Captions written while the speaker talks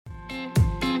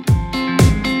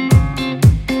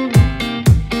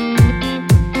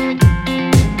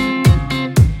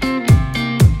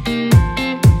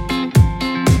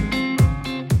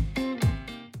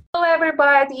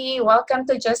everybody. Welcome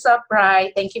to Just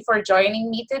Upright. Thank you for joining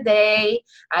me today.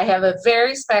 I have a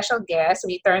very special guest.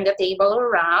 We turned the table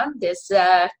around.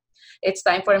 It's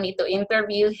time for me to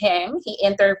interview him. He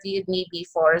interviewed me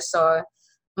before. So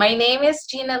my name is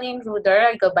Ginaline Ruder.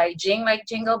 I go by Jing like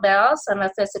Jingle Bells. I'm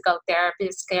a physical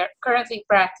therapist currently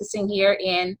practicing here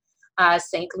in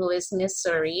St. Louis,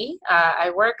 Missouri.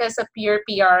 I work as a peer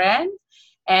PRN.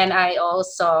 And I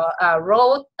also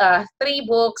wrote 3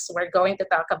 books. We're going to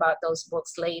talk about those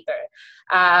books later.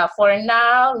 For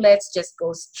now, let's just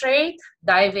go straight,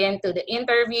 dive into the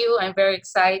interview. I'm very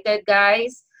excited,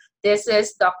 guys. This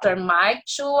is Dr. Mike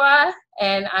Chua,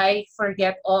 and I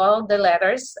forget all the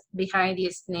letters behind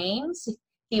his names.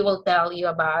 He will tell you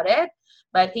about it,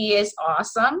 but he is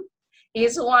awesome.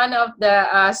 He's one of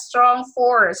the strong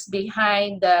force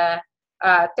behind the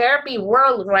therapy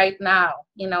world right now.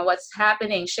 You know what's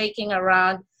happening, shaking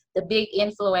around the big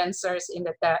influencers in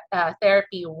the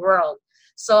therapy world.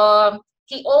 So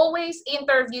he always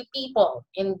interview people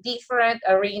in different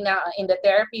arena in the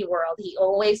therapy world. He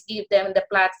always give them the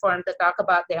platform to talk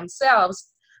about themselves.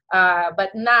 But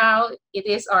now it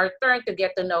is our turn to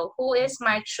get to know who is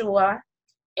Mike Chua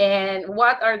and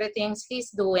what are the things he's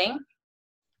doing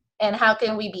and how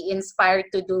can we be inspired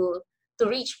to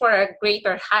reach for a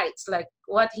greater heights like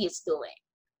what he's doing.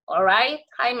 All right.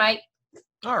 Hi, Mike.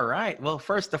 All right. Well,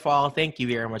 first of all, thank you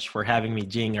very much for having me,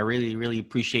 Jing. I really, really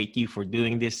appreciate you for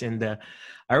doing this. And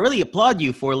I really applaud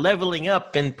you for leveling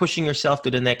up and pushing yourself to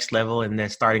the next level and then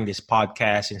starting this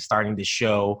podcast and starting this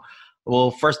show. Well,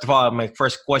 first of all, my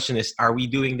first question is, are we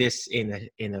doing this in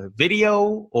a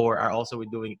video or are also we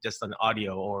doing it just on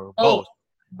audio or both?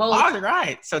 Both. All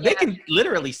right. So they can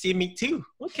literally see me too.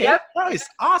 Okay. Yep. That is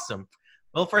awesome.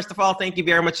 Well, first of all, thank you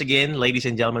very much again, ladies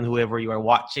and gentlemen, whoever you are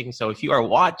watching. So if you are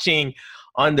watching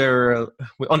on the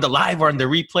live or on the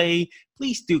replay,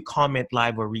 please do comment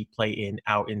live or replay in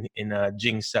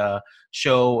Jing's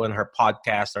show and her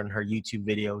podcast or on her YouTube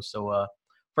video. So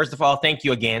first of all, thank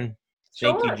you again.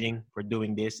 Sure. Thank you, Jing, for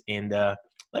doing this. And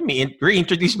let me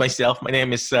reintroduce myself. My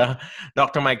name is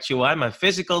Dr. Mike Chua. I'm a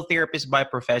physical therapist by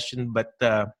profession, but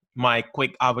my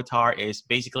quick avatar is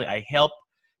basically I help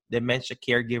dementia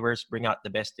caregivers bring out the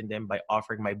best in them by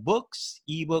offering my books,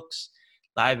 ebooks,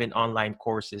 live and online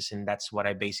courses, and that's what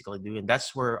I basically do. And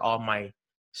that's where all my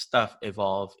stuff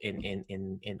evolve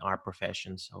in our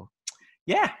profession. So,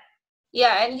 yeah.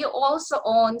 Yeah, and you also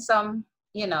own some,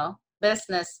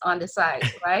 business on the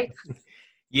side, right?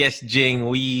 Yes, Jing.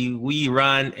 We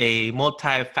run a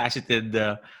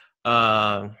multifaceted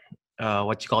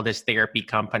what you call this therapy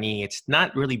company. It's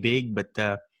not really big,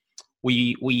 but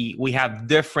we have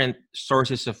different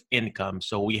sources of income.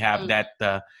 So we have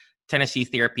that Tennessee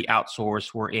Therapy Outsource,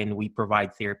 wherein we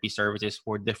provide therapy services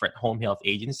for different home health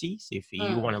agencies. If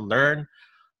you want to learn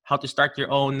how to start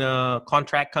your own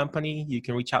contract company, you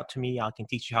can reach out to me. I can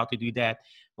teach you how to do that.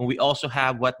 And we also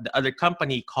have what the other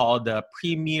company called the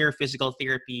Premier Physical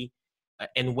Therapy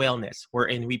and Wellness,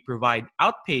 wherein we provide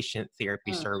outpatient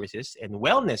therapy services and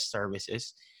wellness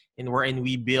services, and wherein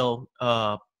we bill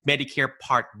Medicare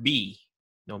Part B,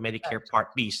 Medicare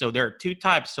Part B. So there are 2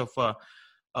 types of,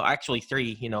 actually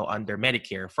 3, under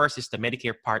Medicare. First is the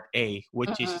Medicare Part A,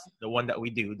 which is the one that we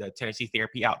do, the Tennessee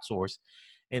Therapy Outsource.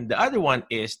 And the other one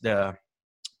is the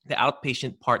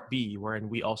outpatient Part B, wherein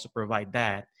we also provide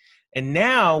that. And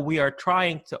now we are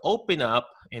trying to open up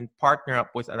and partner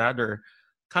up with another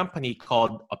company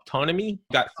called Autonomy.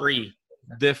 We've got 3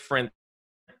 different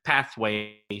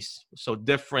pathways, so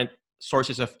different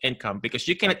sources of income, because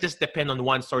you cannot just depend on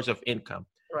one source of income.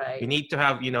 Right. You need to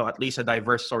have, at least a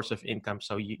diverse source of income,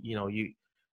 so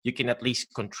you can at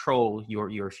least control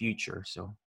your future.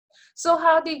 So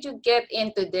how did you get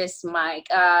into this, Mike?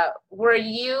 Were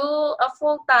you a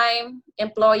full-time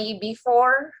employee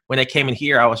before? When I came in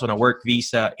here, I was on a work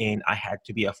visa and I had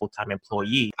to be a full-time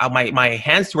employee. My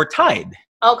hands were tied.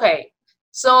 Okay.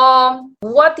 So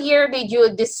what year did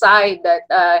you decide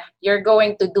that you're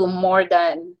going to do more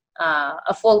than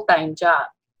a full-time job?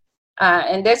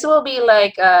 And this will be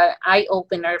like an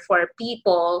eye-opener for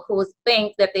people who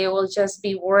think that they will just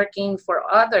be working for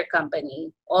other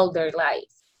company all their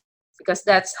life. Because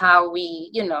that's how we,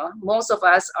 most of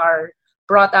us are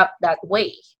brought up that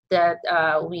way, that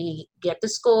we get to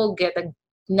school, get a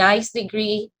nice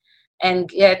degree, and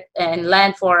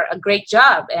land for a great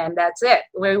job, and that's it.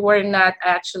 We were not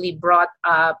actually brought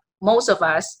up, most of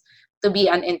us, to be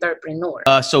an entrepreneur.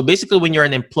 So basically, when you're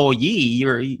an employee,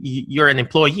 you're an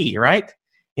employee, right?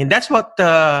 And that's what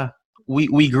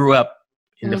we grew up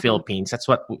in the Philippines. That's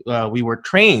what we were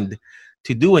trained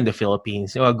to do in the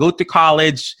Philippines. Go to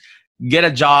college, get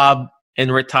a job,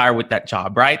 and retire with that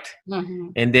job, right?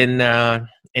 And then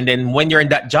And then when you're in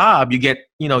that job, you get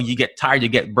tired, you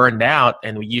get burned out,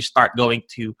 and you start going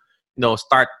to,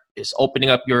 start is opening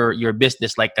up your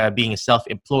business, like being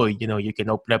self-employed. You can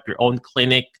open up your own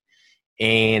clinic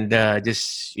and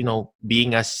just,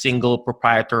 being a single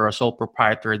proprietor or sole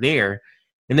proprietor there.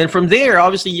 And then from there,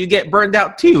 obviously you get burned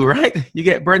out too, right? You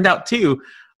get burned out too.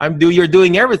 You're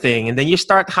doing everything. And then you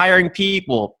start hiring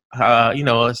people,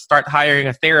 start hiring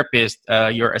a therapist,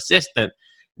 your assistant.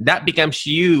 That becomes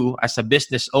you as a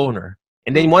business owner.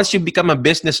 And then once you become a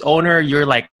business owner, you're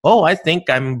like, oh, I think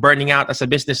I'm burning out as a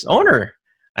business owner.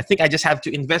 I think I just have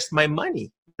to invest my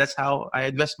money. That's how I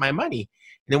invest my money.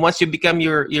 And then once you become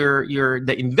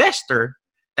the investor,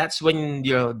 that's when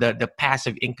the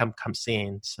passive income comes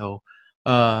in. So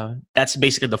that's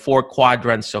basically the 4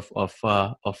 quadrants of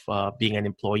being an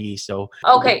employee. So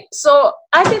okay, so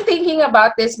I've been thinking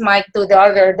about this, Mike, the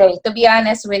other day, to be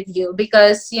honest with you,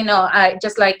 because I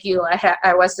just like you,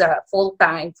 I was a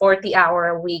full-time 40-hour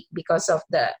a week because of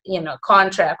the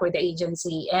contract with the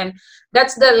agency, and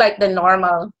that's the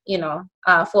normal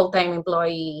full-time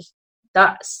employee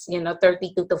does,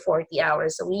 32 to 40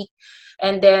 hours a week.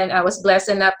 And then I was blessed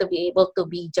enough to be able to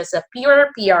be just a pure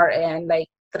PRN, like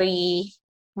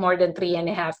more than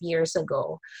 3.5 years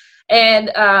ago.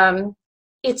 And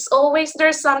it's always,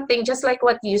 there's something, just like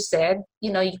what you said,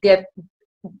 you get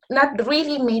not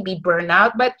really maybe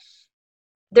burnout, but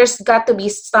there's got to be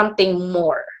something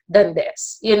more than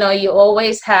this. You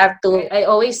always have to, I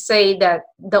always say that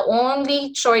the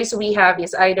only choice we have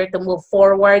is either to move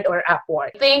forward or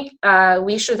upward. I think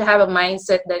we should have a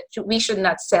mindset that we should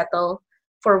not settle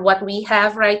for what we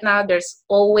have right now. There's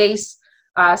always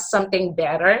something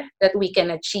better that we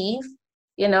can achieve,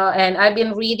 and I've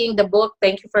been reading the book.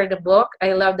 Thank you for the book.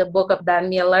 I love the book of Dan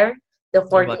Miller, The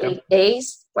 48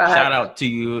 Days. Shout out to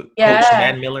you, Coach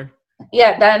Dan Miller.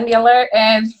 Yeah, Dan Miller.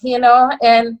 And,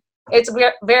 and it's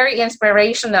very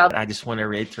inspirational. I just want to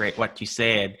reiterate what you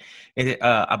said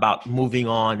about moving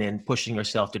on and pushing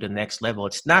yourself to the next level.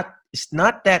 It's not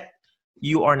that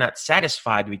you are not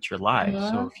satisfied with your life.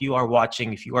 Mm-hmm. So if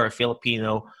you are a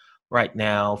Filipino right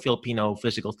now, Filipino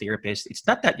physical therapist, it's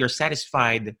not that you're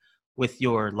satisfied with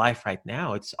your life right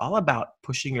now. It's all about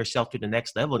pushing yourself to the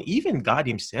next level. And even God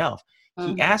himself,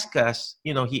 mm-hmm. He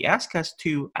asked us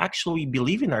to actually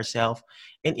believe in ourselves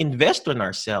and invest in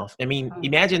ourselves. I mean, mm-hmm.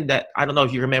 Imagine that. I don't know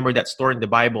if you remember that story in the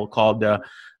Bible called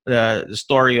the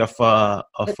story of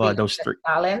those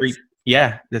three.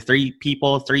 Yeah, the 3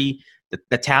 people,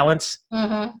 the talents.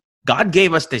 Mm-hmm. God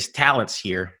gave us these talents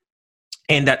here,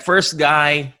 and that first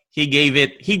guy,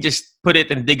 he just put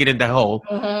it and dig it in the hole.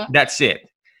 Mm-hmm. That's it.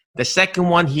 The second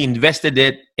one, he invested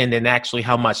it, and then actually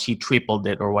how much he tripled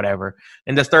it or whatever.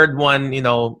 And the third one,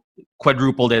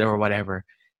 quadrupled it or whatever.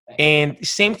 And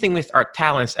same thing with our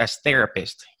talents as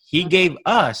therapists. He gave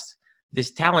us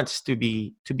these talents to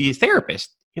be a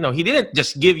therapist. He didn't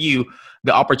just give you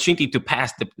the opportunity to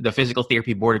pass the physical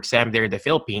therapy board exam there in the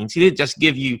Philippines. He didn't just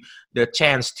give you the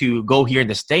chance to go here in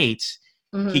the States.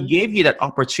 Mm-hmm. He gave you that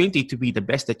opportunity to be the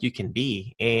best that you can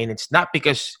be. And it's not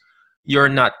because you're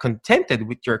not contented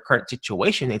with your current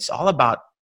situation. It's all about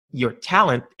your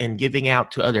talent and giving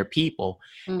out to other people.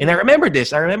 Mm-hmm. And I remember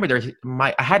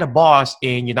I had a boss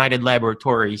in United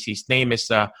Laboratories. His name is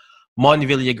Mon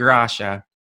Villagracia.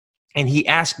 And he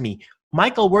asked me,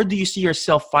 Michael, where do you see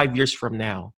yourself 5 years from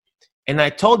now? And I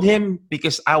told him,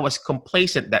 because I was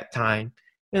complacent that time,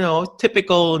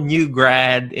 typical new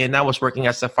grad, and I was working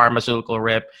as a pharmaceutical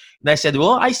rep. And I said,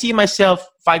 well, I see myself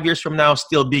 5 years from now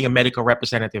still being a medical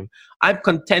representative. I'm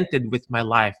contented with my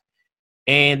life.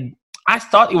 And I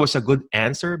thought it was a good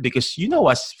answer because,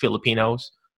 us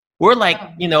Filipinos, we're like,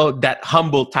 that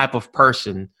humble type of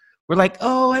person. We're like,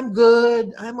 oh, I'm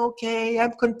good. I'm okay.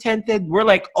 I'm contented. We're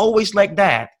like always like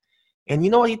that. And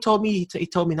you know what he told me? He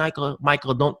told me,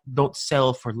 Michael, don't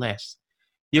settle for less.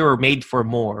 You were made for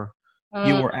more.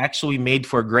 You were actually made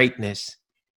for greatness.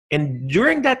 And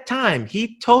during that time,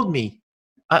 he told me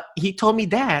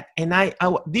that, and I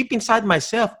deep inside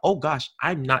myself, oh gosh,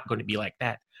 I'm not going to be like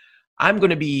that. I'm going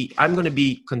to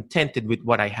be contented with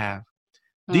what I have.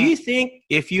 Do you think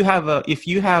if you have a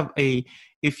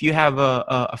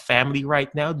family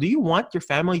right now, do you want your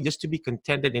family just to be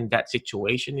contented in that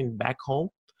situation in back home?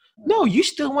 No, you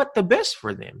still want the best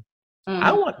for them.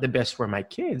 I want the best for my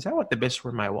kids. I want the best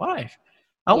for my wife.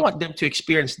 I want them to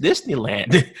experience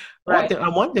Disneyland. Right. I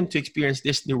want them to experience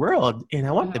Disney World, and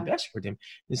I want the best for them.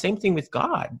 The same thing with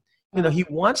God. He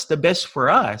wants the best for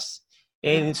us.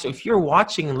 And so if you're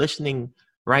watching and listening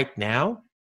right now,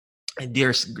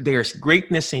 there's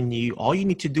greatness in you. All you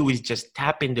need to do is just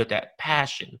tap into that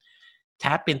passion.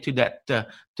 tap into that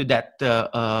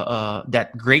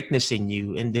greatness in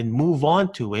you, and then move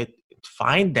on to it,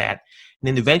 find that, and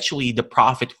then eventually the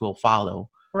profit will follow.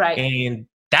 Right. And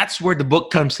that's where the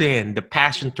book comes in, the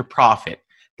passion to profit.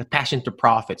 The passion to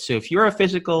profit. So if you're a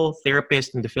physical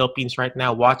therapist in the Philippines right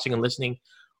now, watching and listening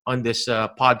on this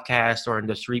podcast or in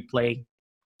this replay,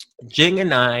 Jing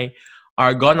and I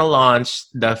are gonna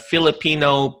launch the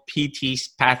Filipino PT's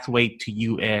Pathway to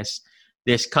US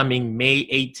this coming May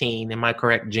 18. Am I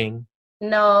correct, Jing?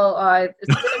 No,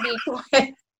 it's going to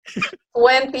be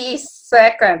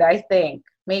 22nd, I think.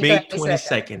 May May 22nd.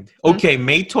 22nd. Okay,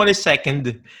 May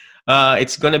 22nd.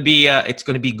 It's gonna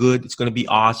be good. It's gonna be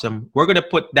awesome. We're gonna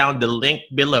put down the link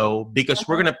below because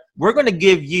we're gonna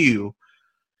give you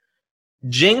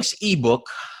Jing's ebook,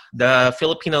 the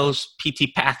Filipinos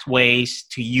PT Pathways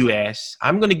to US.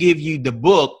 I'm gonna give you the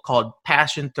book called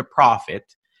Passion to Profit,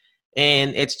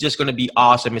 and it's just gonna be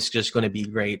awesome. It's just gonna be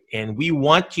great, and we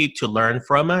want you to learn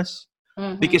from us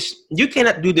because you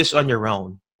cannot do this on your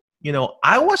own. You know,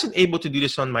 I wasn't able to do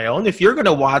this on my own. If you're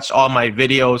gonna watch all my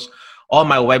videos on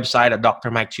my website at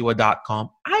drmikechua.com,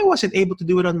 I wasn't able to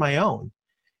do it on my own.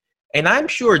 And I'm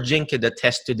sure Jing could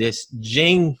attest to this.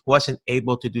 Jing wasn't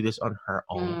able to do this on her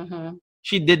own.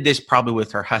 She did this probably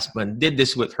with her husband, did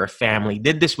this with her family,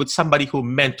 did this with somebody who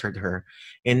mentored her.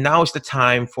 And now is the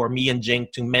time for me and Jing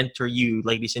to mentor you,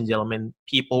 ladies and gentlemen,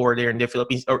 people who are there in the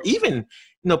Philippines, or even,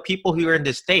 people here in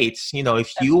the States.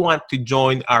 If you want to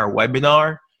join our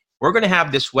webinar, we're going to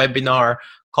have this webinar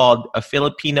called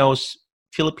Filipino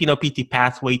PT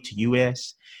Pathway to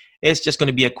US. It's just going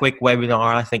to be a quick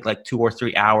webinar, I think like 2 or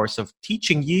 3 hours of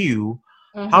teaching you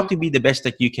how to be the best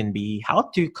that you can be, how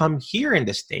to come here in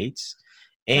the States,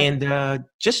 and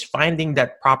just finding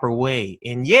that proper way.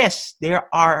 And yes, there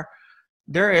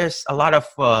is a lot of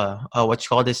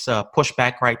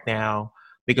pushback right now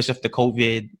because of the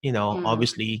COVID,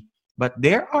 obviously. But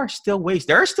there are still ways.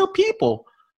 There are still people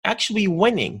actually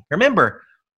winning. Remember,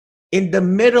 in the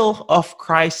middle of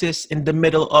crisis, in the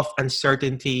middle of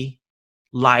uncertainty,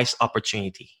 lies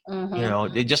opportunity.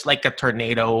 Just like a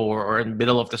tornado or in the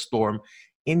middle of the storm.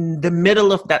 In the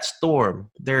middle of that storm,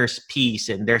 there's peace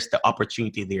and there's the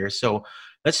opportunity there. So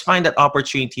let's find that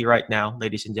opportunity right now,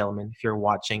 ladies and gentlemen, if you're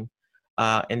watching.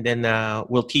 And then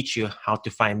we'll teach you how to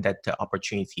find that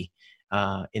opportunity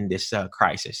in this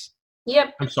crisis.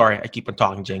 Yep. I'm sorry, I keep on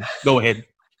talking, Jing. Go ahead.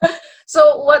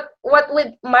 So what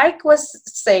with Mike was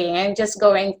saying, just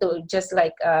going to just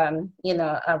like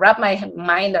wrap my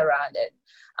mind around it.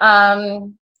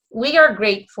 We are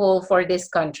grateful for this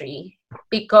country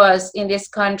because in this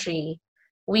country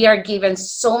we are given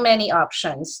so many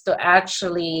options to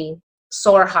actually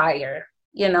soar higher,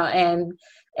 and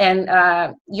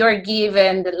you're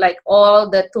given like all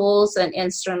the tools and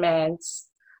instruments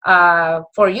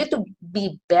for you to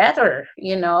be better.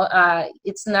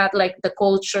 It's not like the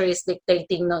culture is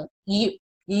dictating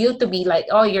you to be like,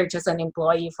 oh, you're just an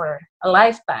employee for a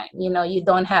lifetime. You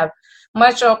don't have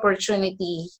much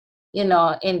opportunity in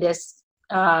this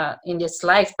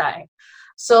lifetime.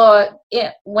 So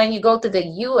when you go to the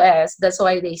US, that's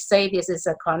why they say this is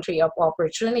a country of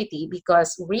opportunity,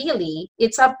 because really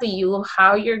it's up to you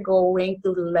how you're going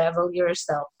to level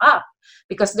yourself up,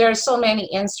 because there are so many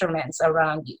instruments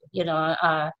around you,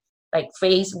 like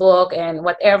Facebook and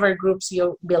whatever groups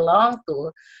you belong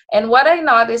to. And what I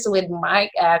noticed with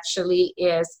Mike actually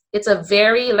is it's a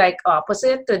very like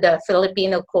opposite to the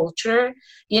Filipino culture.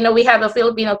 We have a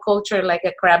Filipino culture like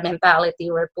a crab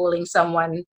mentality. We're pulling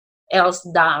someone else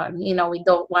down. We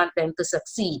don't want them to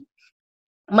succeed.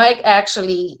 Mike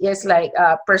actually is like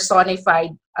a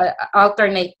personified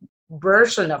alternate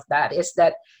version of that, is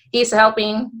that he's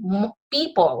helping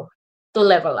people to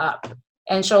level up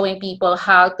and showing people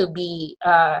how to be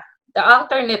the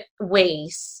alternate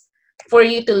ways for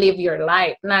you to live your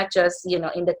life, not just, in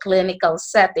the clinical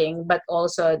setting, but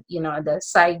also, the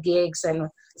side gigs and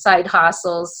side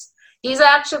hustles. He's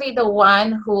actually the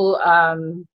one who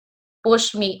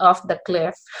pushed me off the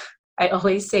cliff. I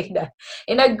always say that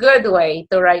in a good way,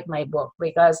 to write my book,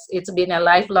 because it's been a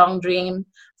lifelong dream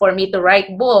for me to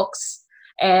write books.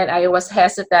 And I was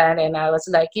hesitant, and I was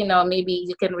like, maybe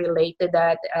you can relate to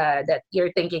that, that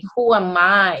you're thinking, who am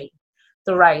I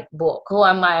to write book? Who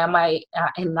am I? Am I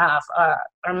enough?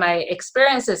 Are my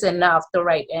experiences enough to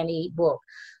write any book?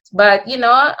 But, you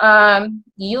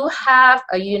have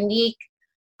a unique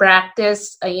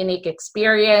practice, a unique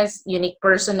experience, unique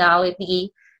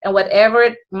personality, and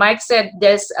whatever Mike said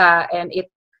this, and it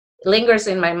lingers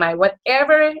in my mind,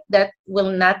 whatever that will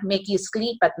not make you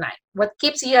sleep at night, what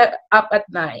keeps you up at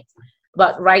night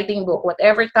about writing book,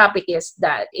 whatever topic is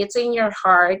that, it's in your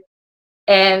heart,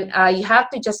 and you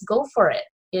have to just go for it.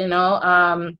 You know,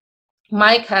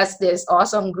 Mike has this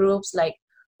awesome groups like,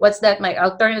 what's that? My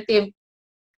alternative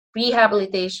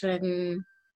rehabilitation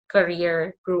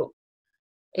career group.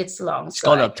 It's long, It's so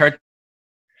called alternative.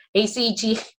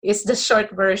 ACG is the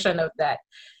short version of that.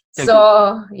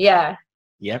 So yeah,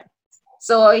 Yep.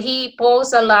 so he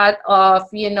posts a lot of,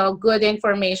 good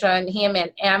information. Him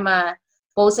and Emma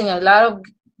posting a lot of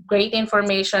great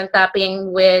information,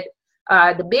 tapping with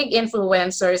the big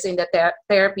influencers in the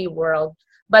therapy world.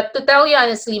 But to tell you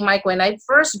honestly, Mike, when I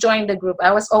first joined the group,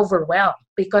 I was overwhelmed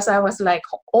because I was like,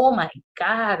 oh my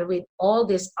God, with all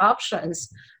these options,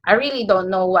 I really don't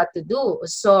know what to do.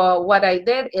 So what I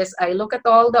did is I look at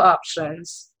all the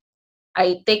options.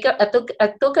 I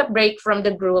took a break from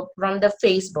the group, from the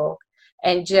Facebook,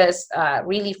 and just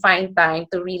really find time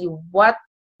to really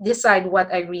decide what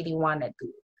I really want to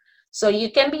do. So you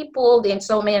can be pulled in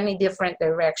so many different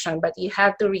directions, but you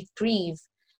have to retrieve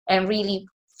and really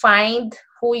find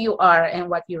who you are and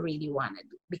what you really want to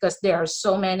do, because there are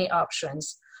so many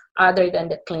options other than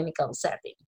the clinical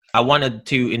setting. I wanted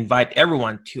to invite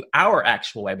everyone to our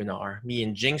actual webinar, me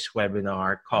and Jing's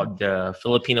webinar called the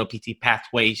Filipino PT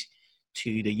Pathways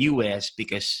to the US,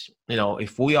 because,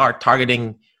 if we are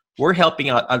targeting, we're helping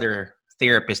out other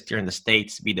therapists here in the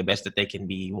States be the best that they can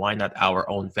be. Why not our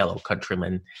own fellow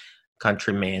countrymen?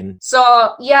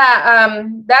 So yeah,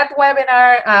 that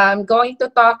webinar, going to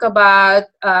talk about,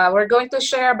 we're going to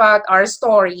share about our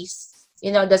stories,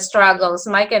 the struggles.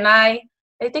 Mike and I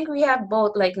think we have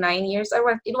both like 9 years.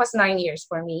 It was 9 years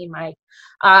for me, Mike.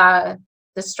 The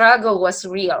struggle was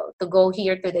real to go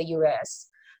here to the US.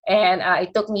 And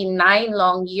it took me 9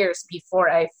 long years before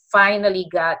I finally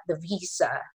got the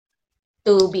visa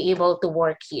to be able to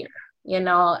work here,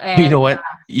 And you know what?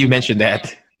 You mentioned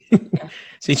that.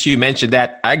 Since you mentioned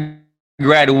that, I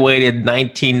graduated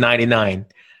 1999.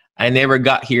 I never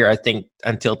got here, I think,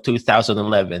 until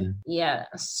 2011. Yeah.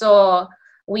 So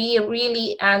we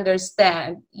really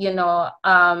understand,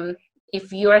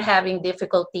 if you're having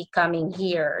difficulty coming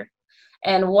here,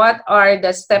 and what are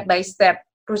the step-by-step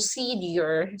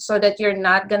procedure so that you're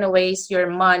not going to waste your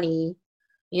money,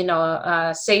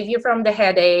 save you from the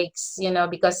headaches,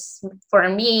 because for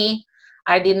me,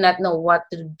 I did not know what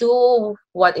to do,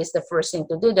 what is the first thing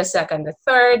to do, the second, the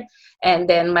third, and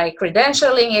then my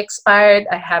credentialing expired.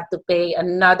 I have to pay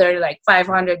another like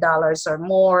 $500 or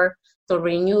more to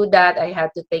renew that. I had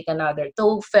to take another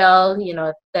TOEFL,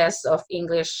 test of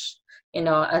English,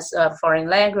 as a foreign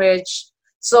language.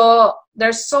 So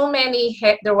there was so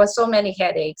many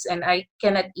headaches, and I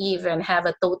cannot even have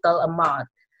a total amount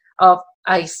of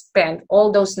I spent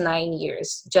all those 9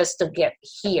 years just to get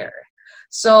here.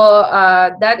 So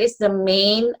that is the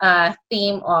main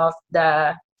theme of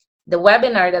the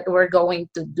webinar that we're going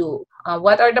to do.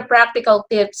 What are the practical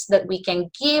tips that we can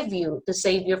give you to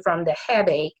save you from the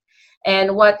headache?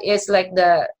 And what is like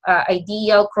the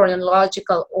ideal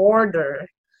chronological order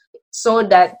so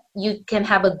that you can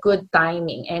have a good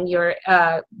timing and your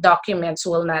documents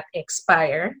will not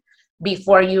expire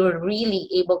before you're really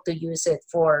able to use it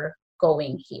for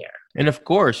going here. And of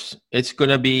course, it's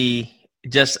going to be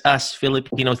just us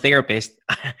Filipino therapists.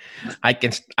 I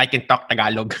can talk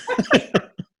Tagalog.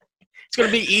 It's going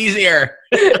to be easier.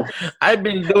 I've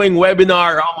been doing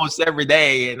webinar almost every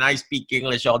day and I speak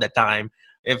English all the time.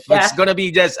 If it's going to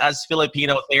be just us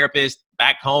Filipino therapists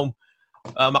back home,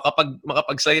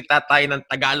 makapagsalita tayo ng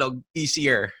Tagalog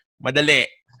easier. Madali.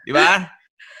 Di ba?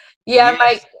 Yeah,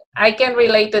 yes. I can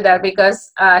relate to that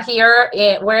because here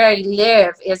where I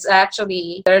live is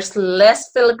actually, there's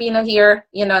less Filipino here,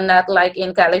 not like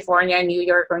in California, New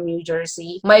York, or New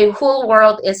Jersey. My whole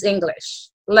world is English.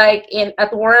 Like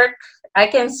at work, I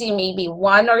can see maybe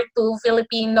 1 or 2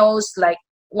 Filipinos like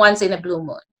once in a blue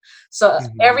moon. So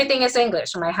everything is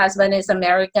English. My husband is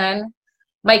American.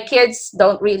 My kids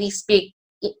don't really speak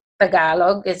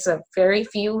Tagalog. It's a very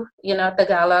few,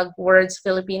 Tagalog words,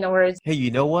 Filipino words. Hey,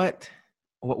 you know what?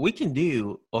 What we can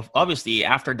do, obviously,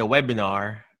 after the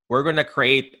webinar, we're going to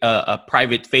create a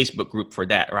private Facebook group for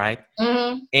that, right?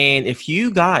 Mm-hmm. And if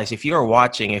you are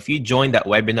watching, if you join that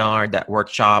webinar, that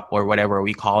workshop, or whatever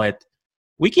we call it,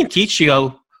 we can teach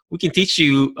you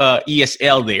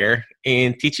ESL there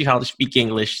and teach you how to speak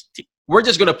English. We're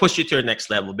just going to push you to the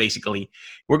next level, basically.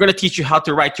 We're going to teach you how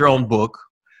to write your own book.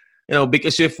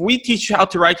 Because if we teach you how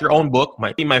to write your own book,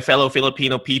 my fellow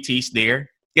Filipino PTs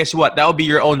there, guess what? That will be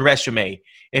your own resume.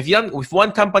 If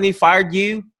one company fired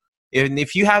you, and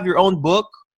if you have your own book,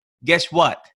 guess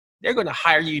what? They're going to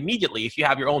hire you immediately if you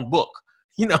have your own book.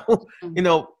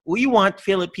 We want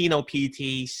Filipino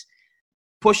PTs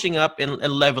pushing up and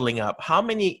leveling up.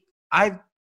 I've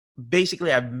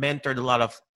mentored a lot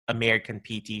of American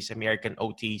PTs, American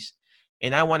OTs,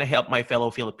 and I want to help my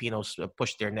fellow Filipinos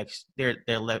push their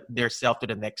self to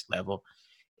the next level.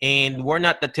 And we're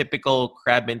not the typical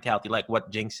crab mentality, like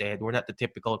what Jing said. We're not the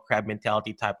typical crab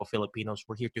mentality type of Filipinos.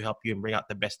 We're here to help you and bring out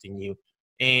the best in you.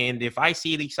 And if I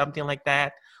see something like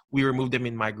that, we remove them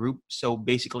in my group. So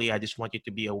basically, I just want you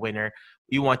to be a winner.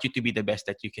 We want you to be the best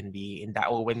that you can be. And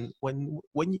that way,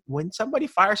 when somebody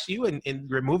fires you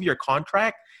and remove your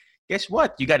contract, guess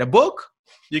what? You got a book.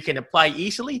 You can apply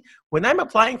easily. When I'm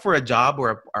applying for a job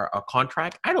or a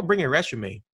contract, I don't bring a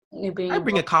resume. I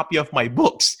bring a copy of my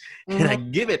books and I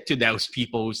give it to those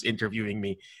people who's interviewing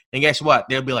me. And guess what?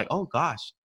 They'll be like, oh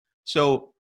gosh.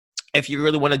 So if you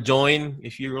really want to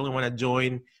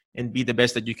join, and be the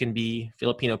best that you can be,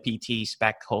 Filipino PTs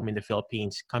back home in the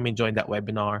Philippines, come and join that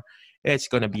webinar. It's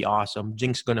going to be awesome.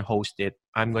 Jing's going to host it.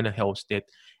 I'm going to host it.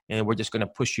 And we're just going to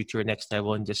push you to your next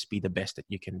level and just be the best that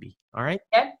you can be. All right?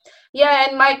 Yeah.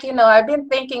 And Mike, I've been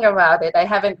thinking about it. I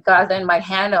haven't gotten my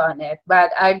hand on it,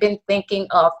 but I've been thinking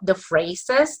of the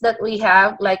phrases that we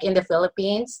have, like in the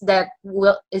Philippines, that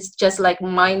it's just like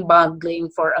mind-boggling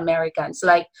for Americans.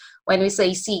 Like when we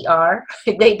say CR,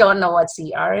 they don't know what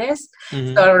CR is.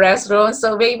 Mm-hmm. So restroom.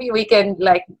 So maybe we can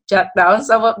like jot down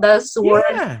some of those words.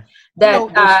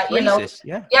 That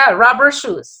rubber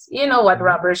shoes. You know what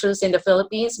rubber shoes in the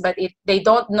Philippines, but they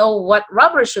don't know what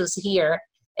rubber shoes here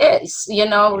is.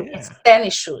 It's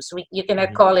tennis shoes. You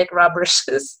cannot call it rubber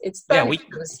shoes. It's tennis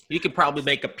shoes. You could probably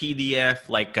make a PDF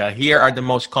like here are the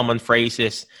most common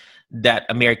phrases that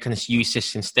Americans use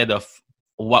instead of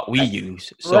what we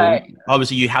use. So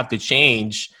obviously you have to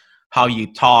change how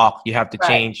you talk. You have to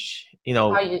change.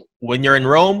 When you're in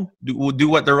Rome, do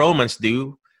what the Romans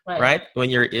do. Right. When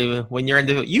you're in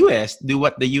the U.S., do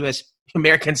what the U.S.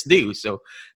 Americans do. So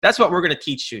that's what we're going to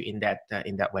teach you in that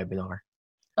webinar.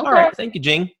 Okay. All right. Thank you,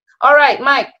 Jing. All right,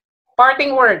 Mike.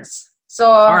 Parting words.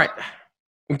 All right.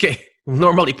 Okay.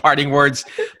 Normally parting words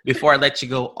before I let you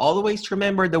go. Always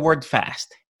remember the word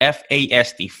fast.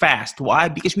 F-A-S-T. Fast. Why?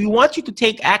 Because we want you to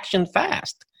take action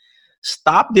fast.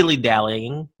 Stop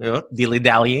dilly-dallying.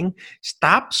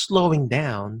 Stop slowing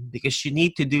down because you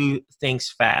need to do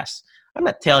things fast. I'm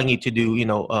not telling you to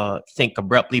do, think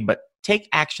abruptly, but take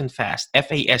action fast.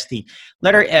 F-A-S-T.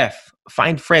 Letter F,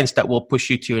 find friends that will push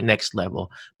you to your next level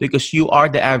because you are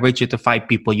the average of the 5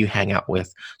 people you hang out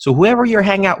with. So whoever you're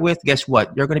hanging out with, guess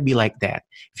what? You're going to be like that.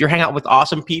 If you're hanging out with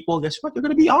awesome people, guess what? You're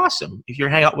going to be awesome. If you're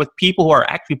hanging out with people who are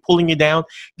actually pulling you down,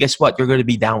 guess what? You're going to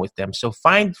be down with them. So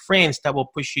find friends that will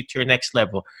push you to your next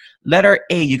level. Letter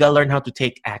A, you got to learn how to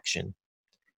take action.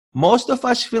 Most of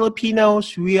us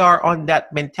Filipinos, we are on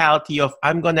that mentality of,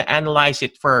 I'm going to analyze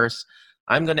it first.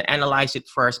 I'm going to analyze it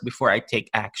first before I take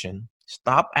action.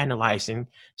 Stop analyzing.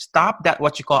 Stop that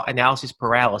what you call analysis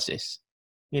paralysis.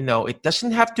 It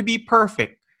doesn't have to be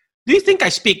perfect. Do you think I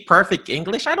speak perfect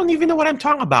English? I don't even know what I'm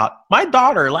talking about. My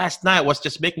daughter last night was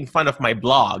just making fun of my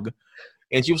blog.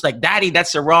 And she was like, Daddy,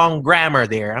 that's the wrong grammar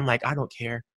there. I'm like, I don't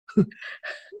care.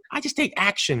 I just take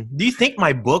action. Do you think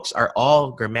my books are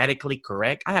all grammatically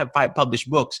correct? I have 5 published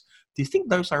books. Do you think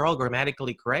those are all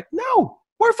grammatically correct? No,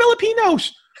 we're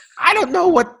Filipinos. I don't know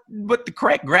what the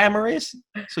correct grammar is.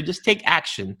 So just take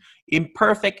action.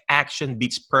 Imperfect action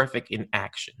beats perfect in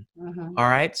action. Mm-hmm. All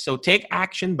right. So take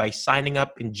action by signing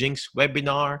up in Jing's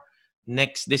webinar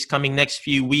this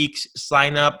few weeks.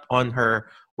 Sign up on her.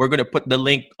 We're going to put the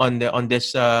link on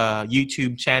this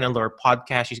YouTube channel or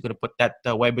podcast. She's going to put that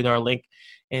webinar link.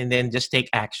 And then just take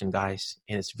action, guys.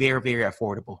 And it's very, very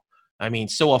affordable. I mean,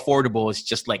 so affordable. It's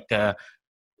just like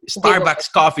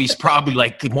Starbucks coffee is probably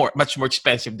like much more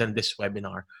expensive than this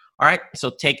webinar. All right. So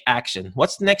take action.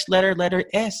 What's the next letter? Letter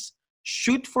S.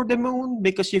 Shoot for the moon.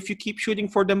 Because if you keep shooting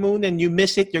for the moon and you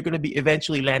miss it, you're going to be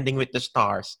eventually landing with the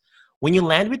stars. When you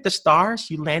land with the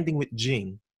stars, you're landing with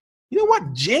Jing. You know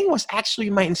what? Jing was actually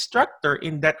my instructor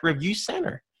in that review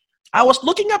center. I was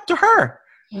looking up to her.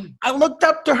 I looked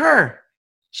up to her.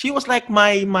 She was like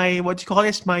my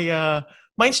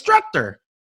instructor,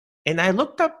 and I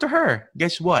looked up to her.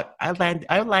 Guess what? I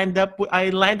landed up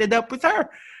with her.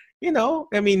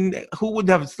 I mean, who would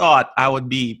have thought I would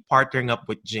be partnering up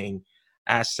with Jing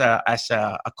as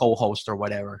a co-host or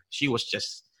whatever? She was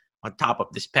just on top of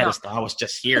this pedestal. I was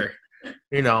just here.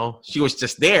 She was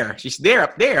just there. She's there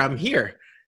up there. I'm here.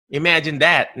 Imagine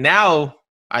that. Now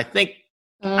I think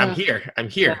I'm here.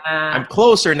 I'm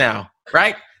closer now,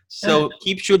 right? So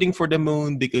keep shooting for the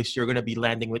moon because you're going to be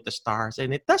landing with the stars.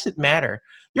 And it doesn't matter.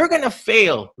 You're going to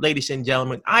fail, ladies and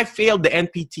gentlemen. I failed the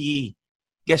NPTE.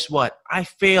 Guess what? I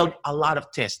failed a lot of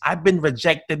tests. I've been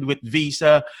rejected with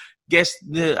visa.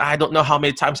 I don't know how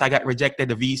many times I got rejected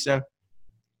the visa.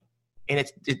 And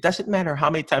it doesn't matter how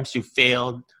many times you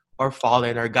failed or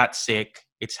fallen or got sick.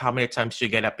 It's how many times you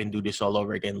get up and do this all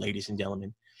over again, ladies and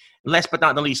gentlemen. Last but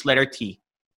not the least, letter T.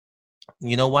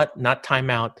 You know what? Not time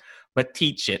out, but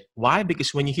teach it. Why?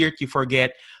 Because when you hear it, you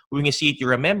forget. When you see it, you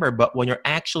remember. But when you're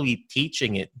actually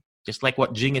teaching it, just like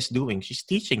what Jing is doing, she's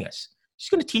teaching us. She's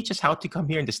going to teach us how to come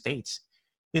here in the States.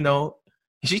 You know,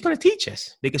 she's going to teach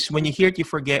us. Because when you hear it, you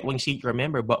forget. When you see it, you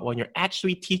remember. But when you're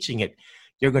actually teaching it,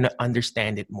 you're going to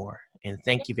understand it more. And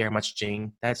thank you very much,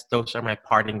 Jing. Those are my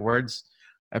parting words.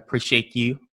 I appreciate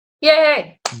you.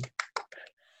 Yay!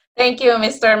 Thank you,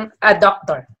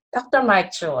 Dr.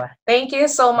 Mike Chua. Thank you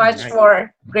so much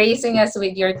for gracing us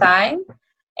with your time.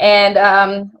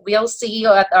 And we'll see you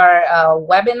at our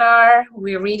webinar.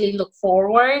 We really look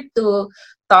forward to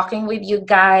talking with you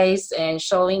guys and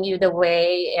showing you the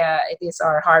way. It is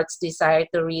our heart's desire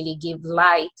to really give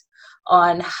light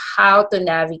on how to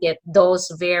navigate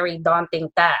those very daunting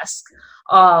tasks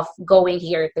of going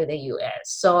here to the US.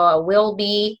 So we'll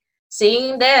be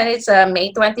seeing then. It's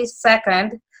May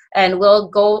 22nd. And I'm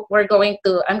going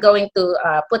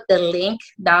to put the link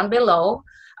down below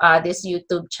this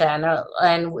YouTube channel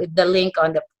and with the link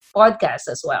on the podcast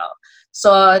as well.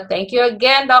 So thank you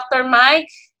again, Dr. Mike.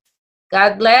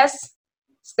 God bless.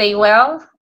 Stay well.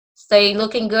 Stay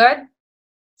looking good.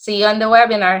 See you on the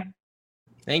webinar.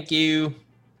 Thank you.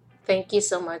 Thank you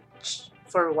so much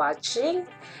for watching.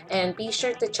 And be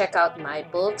sure to check out my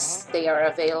books. They are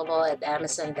available at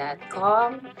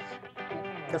Amazon.com.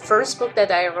 The first book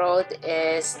that I wrote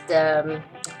is the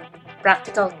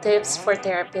Practical Tips for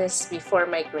Therapists Before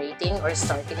Migrating or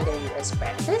Starting their U.S.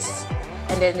 Practice.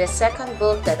 And then the second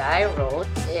book that I wrote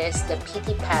is the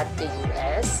PT Path to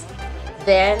U.S.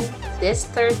 Then this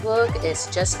third book is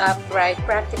Just Upright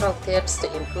Practical Tips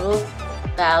to Improve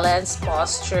Balance,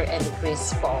 Posture, and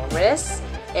Decrease Fall Risk.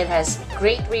 It has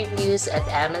great reviews at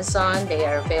Amazon. They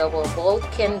are available both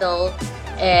Kindle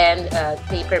and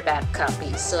paperback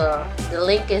copies. So the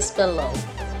link is below.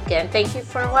 Again, thank you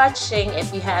for watching.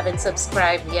 If you haven't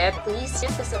subscribed yet, please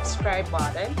hit the subscribe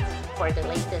button for the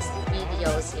latest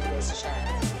videos in this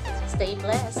channel. Stay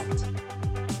blessed.